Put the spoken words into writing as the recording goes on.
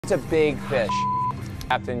It's a big fish.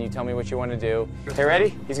 Captain, you tell me what you want to do. Okay,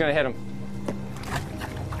 ready? He's gonna hit him.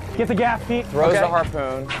 Get the gaff, Pete. Throws the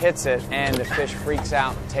harpoon, hits it, and the fish freaks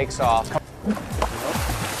out, takes off.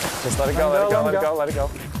 Just let it go, let it go, let it go, let it go.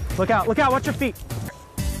 Look out, watch your feet.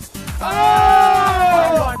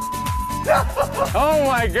 Oh! Oh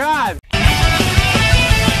my God!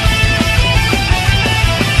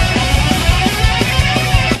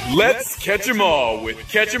 Let's catch 'em all with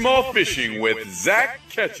Catch 'em All Fishing with Zach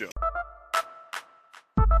Ketchum.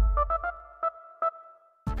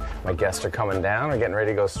 My guests are coming down. We're getting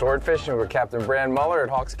ready to go sword fishing with Captain Brandon Mullar at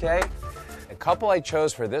Hawks Cay. The couple I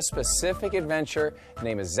chose for this specific adventure, his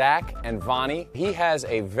name is Zach and Vanni. He has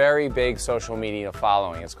a very big social media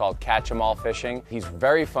following. It's called Catch 'em All Fishing. He's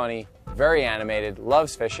very funny, very animated,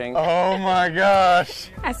 loves fishing. Oh my gosh.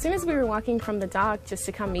 As soon as we were walking from the dock just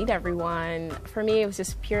to come meet everyone, for me it was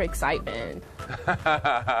just pure excitement.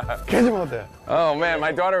 Catch 'em all, Dad. Oh man,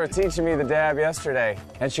 my daughter was teaching me the dab yesterday.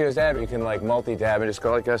 And she goes, Dad, you can like multi-dab and just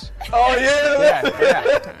go like this. Oh yeah.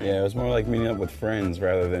 Yeah, it was more like meeting up with friends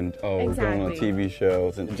rather than, we're going on TV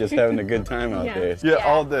shows and just having a good time out there. Yeah,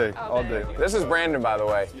 all day, all day. This is Brandon, by the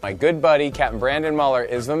way. My good buddy, Captain Brandon Mullar,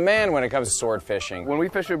 is the man when it comes to sword fishing. When we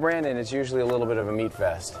fish with Brandon, it's usually a little bit of a meat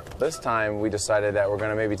fest. This time, we decided that we're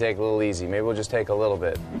gonna maybe take a little easy. Maybe we'll just take a little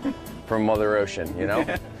bit from Mother Ocean, you know?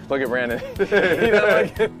 Look at Brandon. He doesn't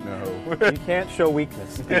like it. No. You can't show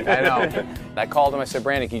weakness. I know. I called him, I said,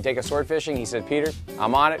 Brandon, can you take us sword fishing? He said, Peter,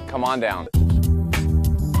 I'm on it, come on down.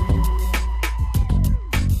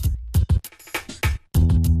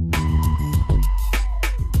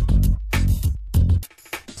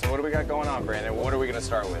 So what do we got going on, Brandon? What are we gonna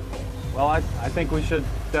start with? Well, I think we should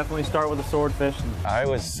definitely start with the swordfish. I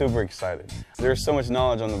was super excited. There's so much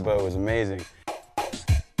knowledge on the boat, it was amazing.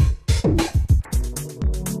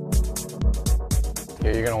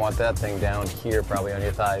 You're gonna want that thing down here, probably on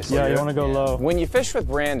your thighs. Yeah, you wanna go low. When you fish with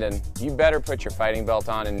Brandon, you better put your fighting belt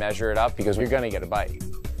on and measure it up because you're gonna get a bite,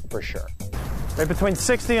 for sure. Right between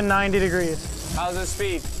 60 and 90 degrees. How's the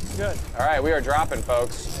speed? Good. All right, we are dropping,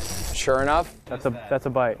 folks. Sure enough, that's a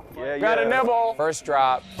bite. Got a nibble. First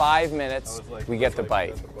drop, 5 minutes, we get the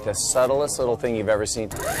bite. The subtlest little thing you've ever seen.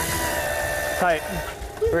 Tight.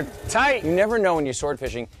 We're tight. You never know when you're sword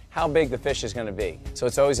fishing how big the fish is going to be. So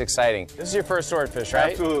it's always exciting. This is your first swordfish,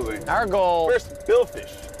 right? Absolutely. Our goal. First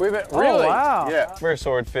billfish. We've been really. Oh, wow. Yeah. First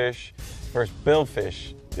swordfish, first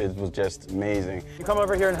billfish, it was just amazing. You come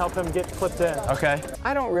over here and help him get clipped in. Okay.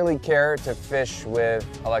 I don't really care to fish with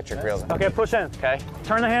electric reels. Okay, push in. Okay.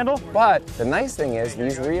 Turn the handle. But the nice thing is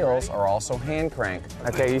these reels are also hand cranked.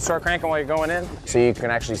 Okay, you start cranking while you're going in, so you can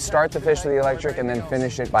actually start the fish with the electric and then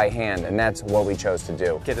finish it by hand, and that's what we chose to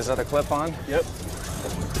do. Get this other clip on. Yep.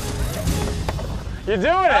 You're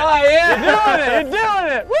doing it! Oh yeah! You're doing it! You're doing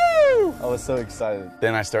it! Woo! I was so excited.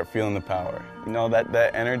 Then I start feeling the power. You know,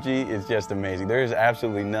 that energy is just amazing. There is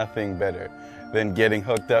absolutely nothing better than getting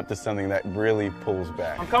hooked up to something that really pulls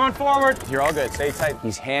back. I'm coming forward. You're all good. Stay tight.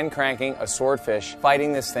 He's hand cranking a swordfish,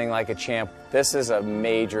 fighting this thing like a champ. This is a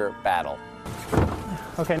major battle.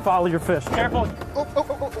 Okay, follow your fish. Careful.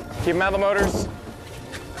 Keep him out of the motors.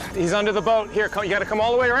 He's under the boat. Here, you gotta come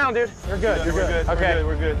all the way around, dude. You're good, you're good. Okay.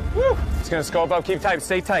 We're good. Woo! He's gonna scope up, keep tight,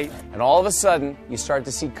 stay tight. And all of a sudden, you start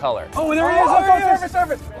to see color. Oh, there he is!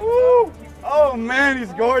 Surface. Woo! Oh man,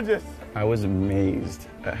 he's gorgeous. I was amazed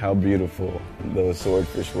at how beautiful those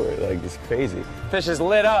swordfish were. Like, it's crazy. Fish is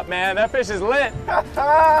lit up, man. That fish is lit.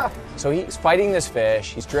 So he's fighting this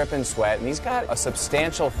fish. He's dripping sweat, and he's got a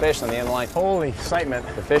substantial fish on the end of the line. Holy excitement.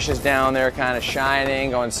 The fish is down there kind of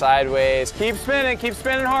shining, going sideways. Keep spinning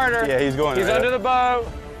harder. Yeah, he's going He's right under up. the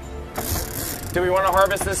boat. Do we want to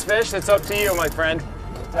harvest this fish? It's up to you, my friend.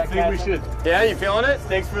 I think we should. Yeah, you feeling it?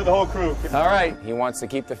 Thanks for the whole crew. All right. He wants to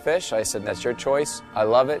keep the fish. I said, that's your choice. I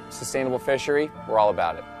love it. Sustainable fishery. We're all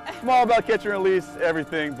about it. I'm all about catch and release,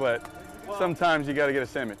 everything, but sometimes you gotta get a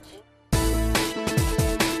sandwich.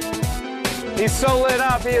 He's so lit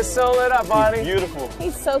up. He is so lit up, buddy. Beautiful.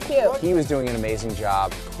 He's so cute. He was doing an amazing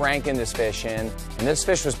job cranking this fish in, and this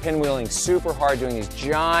fish was pinwheeling super hard, doing these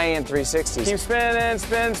giant 360s. Keep spinning,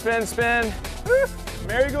 spin, spin, spin.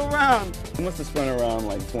 Merry-go-round. I must have spun around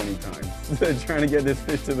like 20 times trying to get this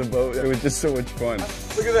fish to the boat. It was just so much fun.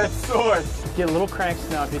 Look at that sword. Get little cranks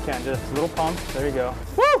now if you can, just little pumps. There you go.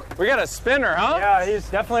 Woo! We got a spinner, huh? Yeah, he's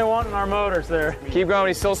definitely wanting our motors there. Keep going.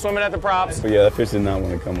 He's still swimming at the props. But yeah, that fish did not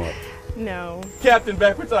want to come up. No. Captain,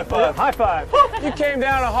 backwards high five. High five. You came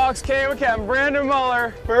down to Hawks Cay with Captain Brandon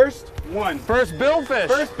Mullar. First one. First billfish.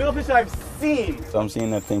 First billfish I've seen. So I'm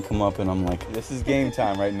seeing that thing come up and I'm like, this is game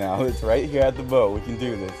time right now. It's right here at the boat. We can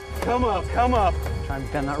do this. Come up, come up. Try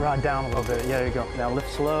and bend that rod down a little bit. Yeah, there you go. Now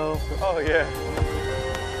lift slow. Oh yeah.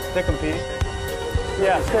 Stick him, Pete.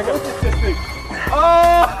 Yeah, stick him.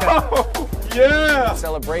 Oh! Yeah!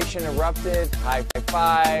 Celebration erupted. High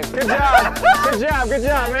five. Good job. Good job. Good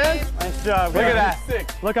job, man. Nice job. Look at that.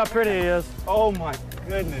 Sick. Look how pretty he is. Oh my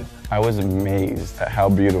goodness. I was amazed at how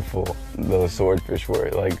beautiful those swordfish were.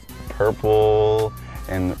 Like purple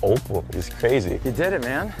and opal. It's crazy. You did it,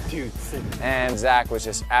 man. Dude, sick. And Zach was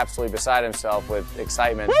just absolutely beside himself with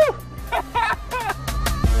excitement.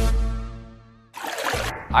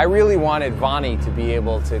 I really wanted Vanni to be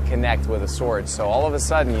able to connect with a sword, so all of a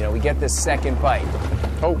sudden, you know, we get this second bite.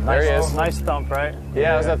 Oh, there he is. Nice thump, right?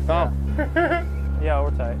 Yeah, it was a thump. Yeah,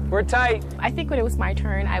 we're tight. We're tight. I think when it was my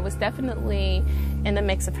turn, I was definitely in the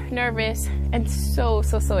mix of nervous and so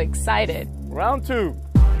excited. Round 2.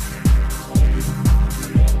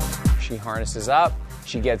 She harnesses up,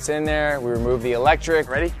 she gets in there, we remove the electric.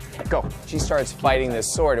 Ready? Go. She starts fighting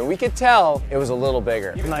this sword, and we could tell it was a little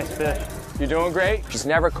bigger. Nice fish. You're doing great. She's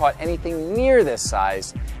never caught anything near this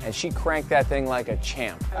size, and she cranked that thing like a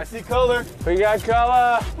champ. I see color. We got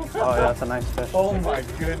color. Oh, yeah, that's a nice fish. Oh my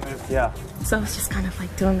goodness. Yeah. So I was just kind of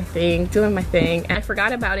like doing my thing, and I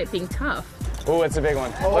forgot about it being tough. Oh, it's a big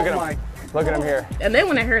one. Oh Look at my. him. Look at him here. And then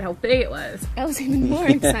when I heard how big it was, I was even more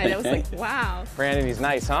excited. I was like, wow. Brandon, he's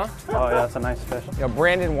nice, huh? Oh, yeah, that's a nice fish. You know,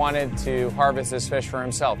 Brandon wanted to harvest this fish for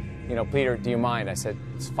himself. You know, Peter, do you mind? I said,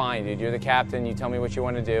 it's fine, dude. You're the captain. You tell me what you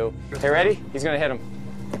want to do. Hey, ready? He's going to hit him.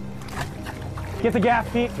 Get the gaff,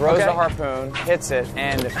 Pete. Throws Okay. the harpoon, hits it,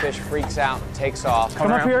 and the fish freaks out, takes off. Come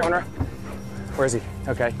up here. Come around. Where is he?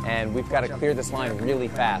 Okay. And we've got to clear this line really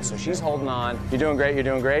fast. So she's holding on. You're doing great. You're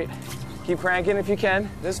doing great. Keep cranking if you can.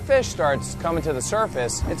 This fish starts coming to the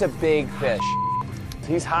surface. It's a big fish.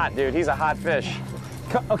 He's hot, dude. He's a hot fish.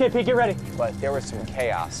 Okay, Pete, get ready. But there was some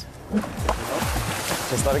chaos.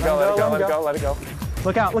 Just let it go, let it go, let it go, let it go.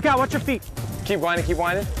 Look out, watch your feet. Keep winding, keep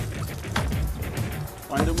winding.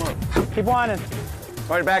 Wind them up. Keep winding.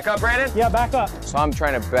 Want to back up, Brandon? Yeah, back up. So I'm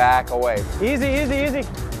trying to back away. Easy, easy, easy.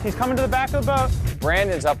 He's coming to the back of the boat.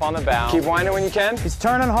 Brandon's up on the bow. Keep winding when you can. He's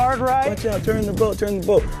turning hard right. Watch out, turn the boat, turn the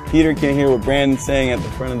boat. Peter can't hear what Brandon's saying at the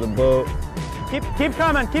front of the boat. Keep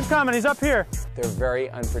coming, he's up here. They're very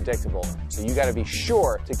unpredictable, so you got to be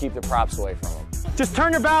sure to keep the props away from them. Just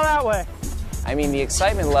turn your bow that way. I mean, the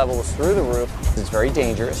excitement level was through the roof. It's very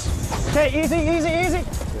dangerous. Okay, easy, easy, easy.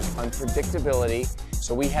 There's unpredictability,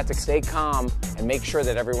 so we had to stay calm and make sure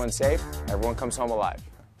that everyone's safe, everyone comes home alive.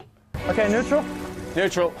 Okay, neutral?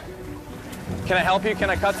 Neutral. Can I help you? Can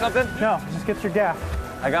I cut something? No, just get your gaff.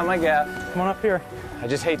 I got my gap. Come on up here. I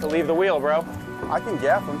just hate to leave the wheel, bro. I can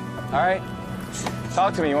gaff him. All right.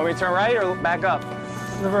 Talk to me. You want me to turn right or back up?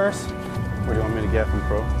 Reverse. Where do you want me to gaff him,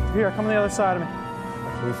 pro? Here, come on the other side of me.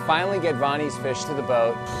 We finally get Vanni's fish to the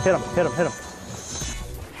boat. Hit him, hit him, hit him.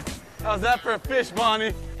 How's that for a fish,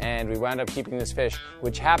 Vanni? And we wound up keeping this fish,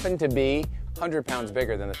 which happened to be 100 pounds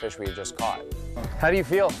bigger than the fish we had just caught. How do you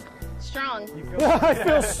feel? Strong. I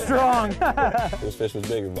feel strong. This fish was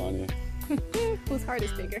bigger, Vanni. Whose heart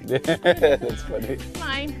is bigger? That's funny.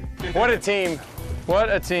 Mine. What a team. What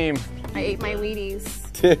a team. I ate my Wheaties.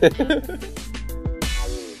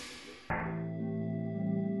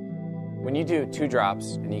 When you do 2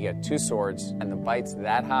 drops and you get 2 swords and the bite's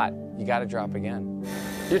that hot, you gotta drop again.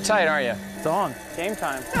 You're tight, aren't you? It's on. Game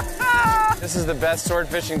time. This is the best sword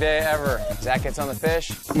fishing day ever. Zach gets on the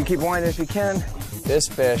fish. You keep winding if you can. This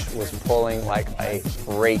fish was pulling like a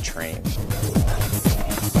freight train.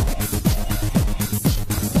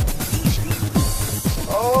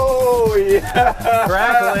 Oh, yeah.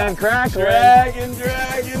 Crackling, crackling. Dragging,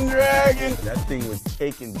 dragging, dragging. That thing was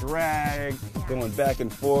taking drag, going back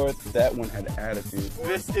and forth. That one had attitude.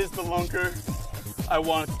 This is the lunker I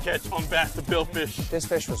wanted to catch on Bass to Billfish. This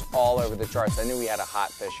fish was all over the charts. I knew we had a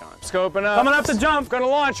hot fish on. Scoping up. Coming up to jump. Gonna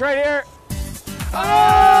launch right here.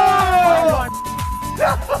 Oh!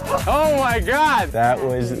 Oh my God! That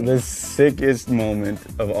was the sickest moment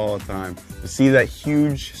of all time. To see that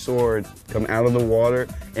huge sword come out of the water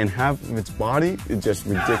and half of its body is just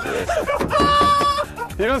ridiculous.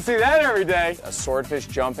 You don't see that every day. A swordfish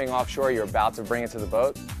jumping offshore, you're about to bring it to the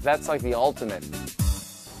boat. That's like the ultimate.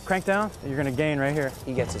 Crank down. You're gonna gain right here.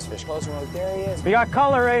 He gets his fish closer, and there he is. We got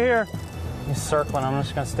color right here. He's circling. I'm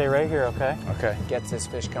just gonna stay right here, okay? Okay. Gets his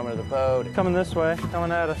fish coming to the boat. Coming this way,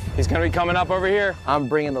 coming at us. He's gonna be coming up over here. I'm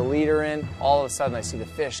bringing the leader in. All of a sudden, I see the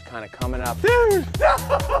fish kind of coming up. Dude!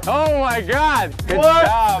 Oh my God! Good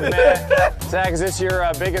job, man. Zach, is this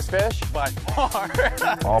your biggest fish? By far.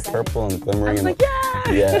 All purple and glimmering. I was like,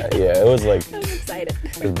 yeah! Yeah, it was like, I was excited.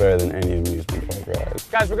 it was better than any amusement park ride.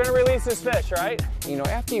 Guys, we're gonna release this fish, right? You know,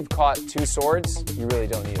 after you've caught 2 swords, you really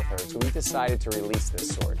don't need a third. So we decided to release this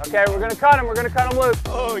sword. Okay, we're gonna cut him loose.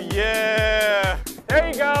 Oh, yeah. There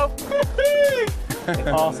you go.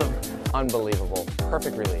 Awesome. Unbelievable.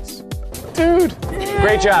 Perfect release. Dude!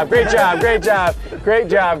 Great job, great job, great job. Great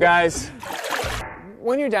job, guys.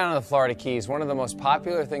 When you're down in the Florida Keys, one of the most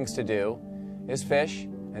popular things to do is fish,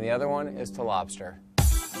 and the other one is to lobster.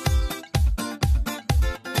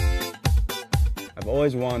 I've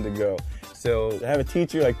always wanted to go. So to have a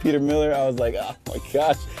teacher like Peter Miller, I was like, oh my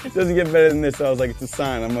gosh, it doesn't get better than this. So I was like, it's a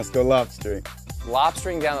sign, I must go lobstering.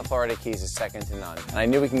 Lobstering down the Florida Keys is second to none. And I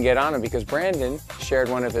knew we can get on him because Brandon shared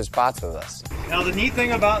one of his spots with us. Now the neat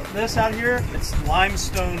thing about this out here, it's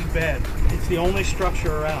limestone bed. It's the only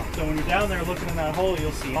structure around. So when you're down there looking in that hole,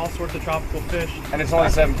 you'll see all sorts of tropical fish. And it's only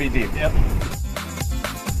 7 feet deep. Yep.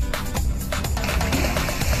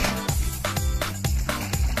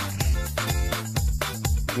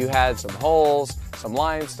 You had some holes, some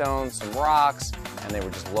limestone, some rocks, and they were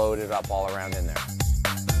just loaded up all around in there.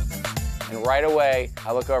 And right away,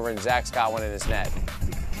 I look over and Zach's got one in his net.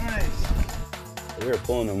 Nice. We were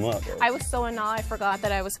pulling them up. I was so in awe, I forgot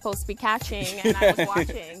that I was supposed to be catching and I was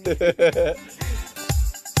watching.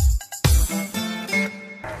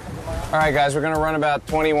 All right, guys, we're gonna run about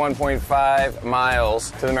 21.5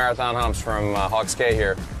 miles to the marathon humps from Hawks Cay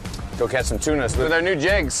here. Go catch some tuna with our new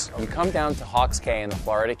jigs. We come down to Hawks Cay in the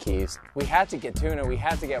Florida Keys. We had to get tuna, we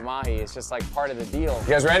had to get mahi. It's just like part of the deal.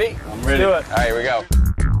 You guys ready? I'm ready. Let's do it. All right, here we go.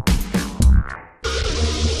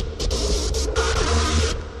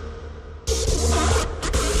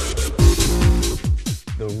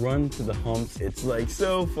 The run to the humps, it's like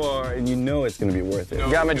so far, and you know it's gonna be worth it.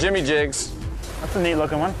 Got my Jimmy jigs. That's a neat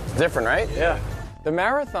looking one. Different, right? Yeah. The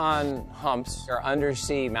marathon humps are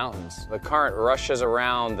undersea mountains. The current rushes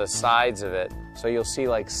around the sides of it. So you'll see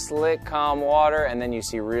like slick, calm water, and then you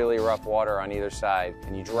see really rough water on either side.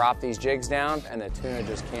 And you drop these jigs down, and the tuna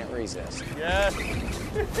just can't resist. Yes.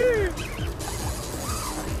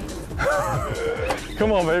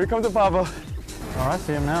 Come on, baby, come to Papa. Oh, I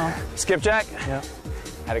see him now. Skipjack? Yeah.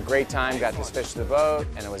 Had a great time, got this fish to the boat,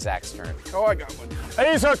 and it was Zach's turn. Oh, I got one. And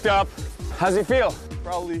he's hooked up. How's he feel?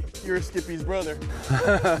 Probably you're Skippy's brother.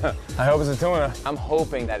 I hope it's a tuna. I'm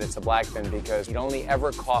hoping that it's a blackfin because he'd only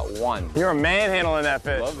ever caught one. You're manhandling that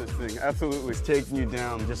fish. Love this thing, absolutely. It's taking you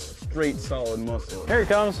down, just straight solid muscle. Here he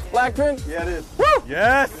comes. Blackfin? Yeah, it is. Woo!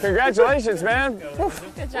 Yes! Congratulations, man.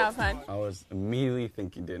 Good job, hon. I was immediately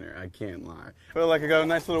thinking dinner, I can't lie. Feel like I got a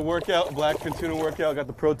nice little workout, blackfin tuna workout. Got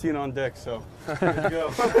the protein on deck, so here we go.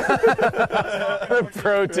 The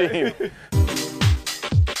protein.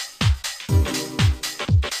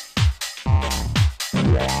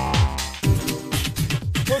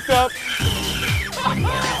 Hooked up.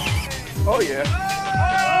 Oh, yeah.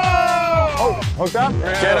 Oh, hooked up?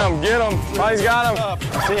 Get him, get him. Oh, he's got him.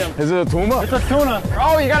 I see him. Is it a tuna? It's a tuna.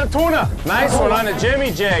 Oh, you got a tuna. Nice one on a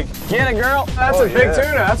Jimmy jig. Get it, girl. That's a big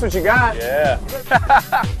tuna. That's what you got. Yeah.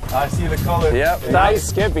 I see the color. Yep. Nice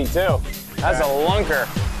Skippy, too. That's a lunker.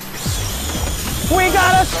 We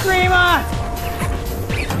got a screamer.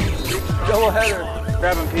 Double header.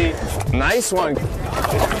 Grab him, Pete. Nice one.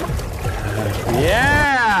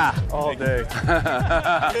 Yeah. All day.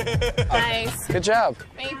 Nice. Good job.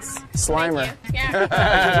 Thanks. Slimer.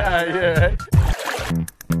 Thank you. Yeah.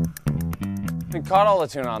 We caught all the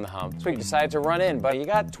tuna on the hump. So we decided to run in, but you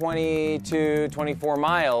got 22, 24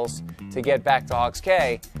 miles to get back to Hawks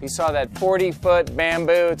Cay. You saw that 40-foot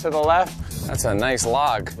bamboo to the left? That's a nice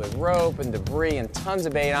log with rope and debris and tons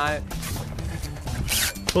of bait on it.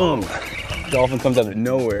 Boom. Dolphin comes out of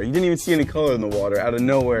nowhere. You didn't even see any color in the water. Out of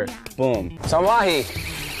nowhere, boom. So mahi.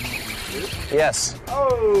 Yes.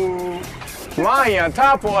 Oh. Mahi on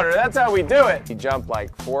top water, that's how we do it. He jumped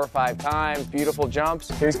like 4 or 5 times, beautiful jumps.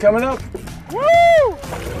 Here's coming up. Woo!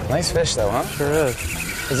 Nice fish though, huh? Sure is.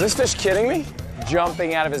 Is this fish kidding me?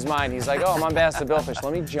 Jumping out of his mind. He's like, oh, I'm on bass to billfish.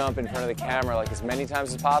 Let me jump in front of the camera like as many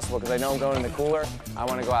times as possible because I know I'm going in the cooler. I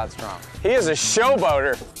want to go out strong. He is a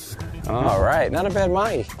showboater. All right, not a bad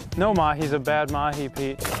mahi. No mahi's a bad mahi,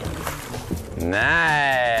 Pete.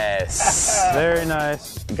 Nice. Very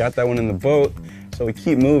nice. Got that one in the boat, so we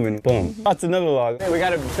keep moving, boom. That's another log. Hey, we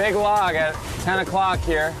got a big log at 10 o'clock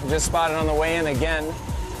here. We just spotted on the way in again.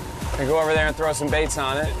 Gonna go over there and throw some baits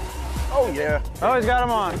on it. Oh, yeah. Oh, he's got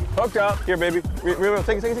him on. Hooked up. Here, baby.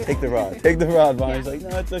 Take it. Take the rod. Take the rod, Bonnie's like,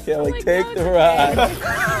 no, it's okay. I'm like, take the rod.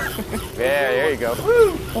 Yeah, there you go.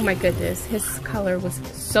 Oh my goodness, his color was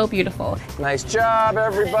so beautiful. Nice job,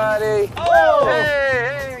 everybody. Oh!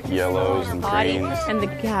 Hey, hey. Yellows and Body greens. and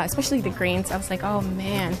especially the greens. I was like, oh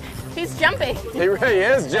man, he's jumping. He really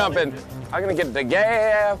is jumping. I'm gonna get the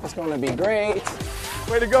gap. It's gonna be great.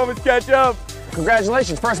 Way to go, Miss Ketchup.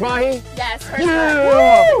 Congratulations, first mahi? Yes, first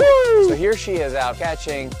Yeah. So here she is out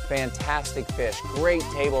catching fantastic fish, great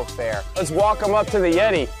table fare. Let's walk them up to the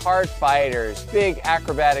Yeti. Hard fighters, big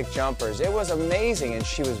acrobatic jumpers. It was amazing and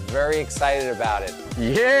she was very excited about it.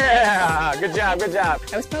 Yeah, good job, good job.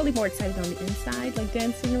 I was probably more excited on the inside, like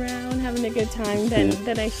dancing around, having a good time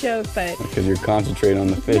than I showed, but... Because you're concentrating on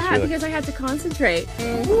the fish. Yeah, because I had to concentrate.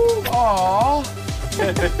 Aww.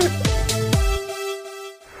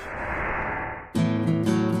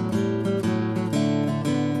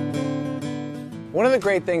 One of the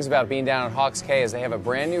great things about being down at Hawks Cay is they have a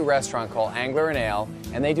brand new restaurant called Angler and Ale,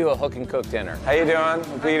 and they do a hook and cook dinner. How you doing,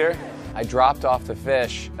 Peter? I dropped off the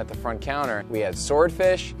fish at the front counter. We had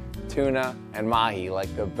swordfish, tuna, and mahi,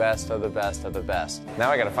 like the best of the best of the best.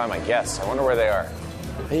 Now I gotta find my guests. I wonder where they are.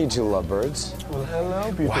 Hey, you two lovebirds. Well, hello,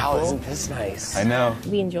 beautiful. Wow, isn't this nice? I know.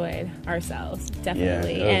 We enjoyed ourselves, Yeah,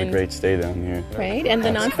 definitely. it was a great stay down here. Right? And the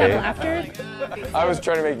nonstop laughter. I was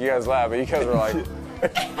trying to make you guys laugh, but you guys were like...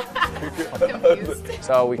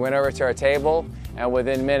 So we went over to our table, and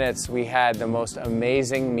within minutes, we had the most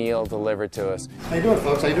amazing meal delivered to us. How you doing,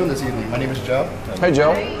 folks? How you doing this evening? My name is Joe. Hey,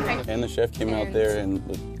 Joe. And the chef came out there and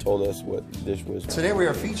told us what the dish was. Today we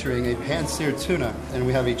are featuring a pan-seared tuna, and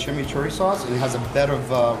we have a chimichurri sauce, and it has a bed of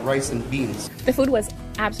rice and beans. The food was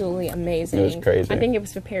absolutely amazing. It was crazy. I think it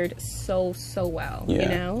was prepared so well, you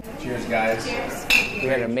know? Cheers, guys. Cheers. We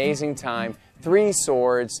had an amazing time. 3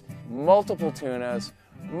 swords, multiple tunas,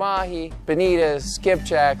 mahi, bonitas,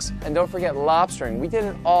 skipjacks, and don't forget lobstering. We did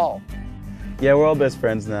it all. Yeah, we're all best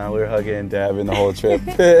friends now. We were hugging and dabbing the whole trip.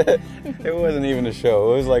 It wasn't even a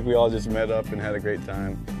show. It was like we all just met up and had a great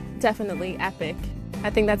time. Definitely epic.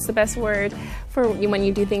 I think that's the best word for when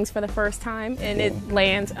you do things for the first time, and it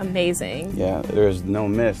lands amazing. Yeah, there was no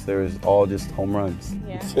miss. There was all just home runs.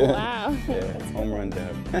 Yeah, wow. Yeah, home run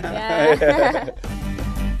dab. Yeah.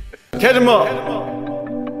 Catch 'em up!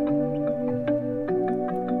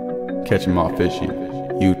 Catch 'em all fishing,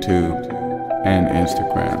 YouTube and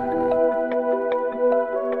Instagram.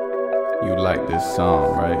 You like this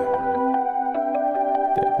song, right?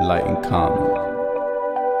 That light and calm.